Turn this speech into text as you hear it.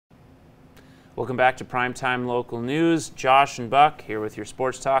Welcome back to Primetime Local News. Josh and Buck here with your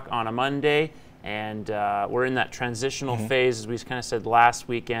sports talk on a Monday, and we're in that transitional phase, as we kind of said last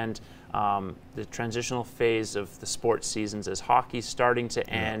weekend, the transitional phase of the sports seasons as hockey's starting to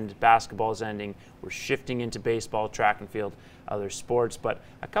end, basketball's ending, we're shifting into baseball, track and field, other sports, but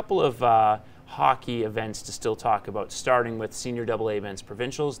a couple of hockey events to still talk about, starting with Senior AA men's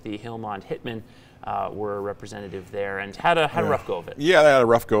provincials. The Hillmond Hitmen were a representative there and had a rough go of it. Yeah, they had a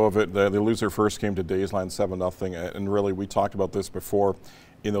rough go of it. They lose their first game to Daysland 7-0, and really we talked about this before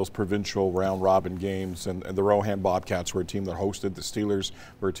in those provincial round robin games, and the Rohan Bobcats were a team that hosted, the Steelers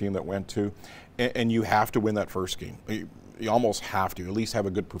were a team that went to, and you have to win that first game. You almost have to, at least have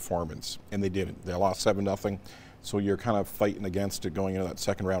a good performance, and they didn't. They lost 7-0. So you're kind of fighting against it going into that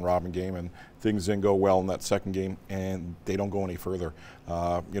second round robin game, and things didn't go well in that second game, and they don't go any further.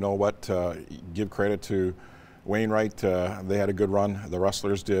 You know what? Give credit to Wainwright. They had a good run. The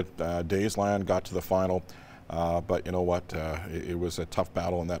Rustlers did. Daysland got to the final. But you know what? It was a tough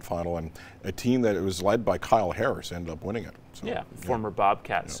battle in that final, and a team that it was led by Kyle Harris ended up winning it. So, yeah, former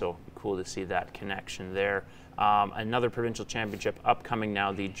Bobcat, so cool to see that connection there. Another provincial championship upcoming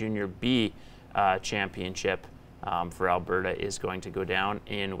now, the Junior B championship. For Alberta is going to go down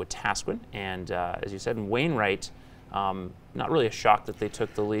in Wetaskiwin, and as you said, in Wainwright, not really a shock that they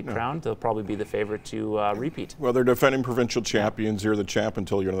took the league crown. They'll probably be the favorite to repeat. Well, they're defending provincial champions. You're the champ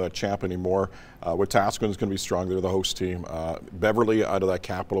until you're not the champ anymore. Wetaskiwin is going to be strong. They're the host team. Beverly out of that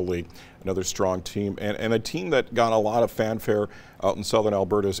Capital League, another strong team, and a team that got a lot of fanfare out in southern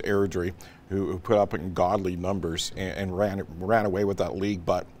Alberta's Airdrie, who put up ungodly numbers and ran away with that league,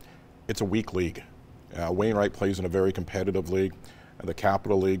 but it's a weak league. Wainwright plays in a very competitive league. The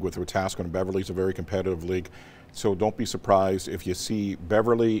Capital League with Wetaskiwin and Beverly is a very competitive league. So don't be surprised if you see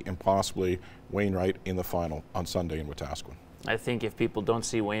Beverly and possibly Wainwright in the final on Sunday in Wetaskiwin. I think if people don't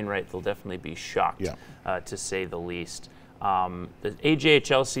see Wainwright, they'll definitely be shocked, to say the least. The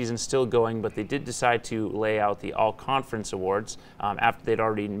AJHL season's still going, but they did decide to lay out the all-conference awards after they'd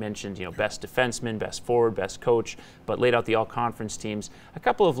already mentioned, best defenseman, best forward, best coach, but laid out the all-conference teams. A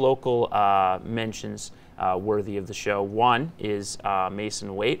couple of local mentions worthy of the show. One is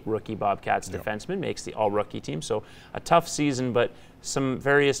Mason Waite, rookie Bobcats defenseman, makes the all-rookie team. So a tough season, but some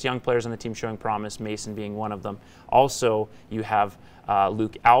various young players on the team showing promise, Mason being one of them. Also, you have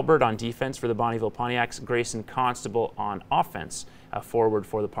Luke Albert on defense for the Bonnyville Pontiacs, Grayson Constable on offense, forward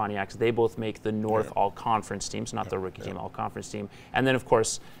for the Pontiacs. They both make the North All-Conference team, so not the rookie team, All-Conference team. And then, of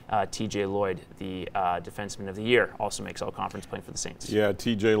course, TJ Lloyd, the Defenseman of the Year, also makes All-Conference playing for the Saints. Yeah,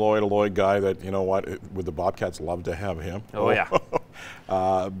 TJ Lloyd, a Lloyd guy that, you know what, would the Bobcats love to have him. Oh, yeah.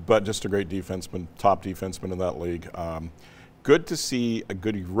 But just a great defenseman, top defenseman in that league. Good to see a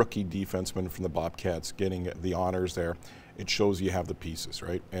good rookie defenseman from the Bobcats getting the honors there. It shows you have the pieces,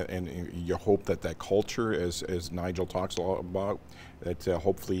 right? And you hope that culture, as Nigel talks a lot about, that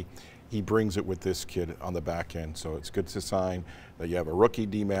hopefully he brings it with this kid on the back end. So it's good to sign that you have a rookie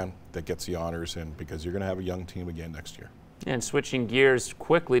D-man that gets the honors, and because you're going to have a young team again next year. And switching gears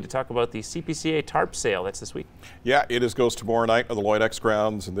quickly to talk about the CPCA tarp sale. That's this week. Yeah, it goes tomorrow night at the Lloyd X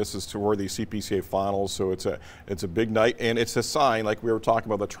grounds, and this is toward the CPCA finals. So it's a big night, and it's a sign, like we were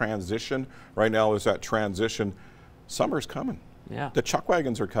talking about the transition. Right now is that transition. Summer's coming. Yeah. The Chuck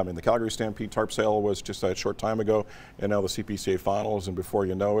Wagons are coming. The Calgary Stampede tarp sale was just a short time ago, and now the CPCA finals, and before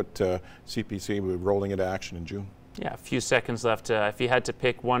you know it, CPCA will be rolling into action in June. Yeah, a few seconds left. If you had to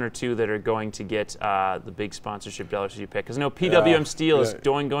pick one or two that are going to get the big sponsorship dollars, you pick? Because I know PWM Steel is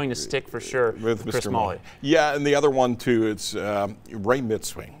going to stick for sure with Chris Molly. Yeah, and the other one too, it's Ray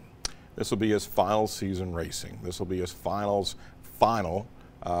Mitzwing. This will be his final season racing. This will be his final.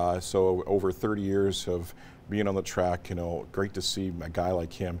 So over 30 years of being on the track, great to see a guy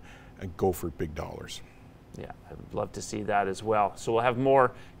like him go for big dollars. Yeah, I'd love to see that as well. So we'll have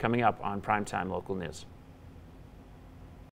more coming up on Primetime Local News.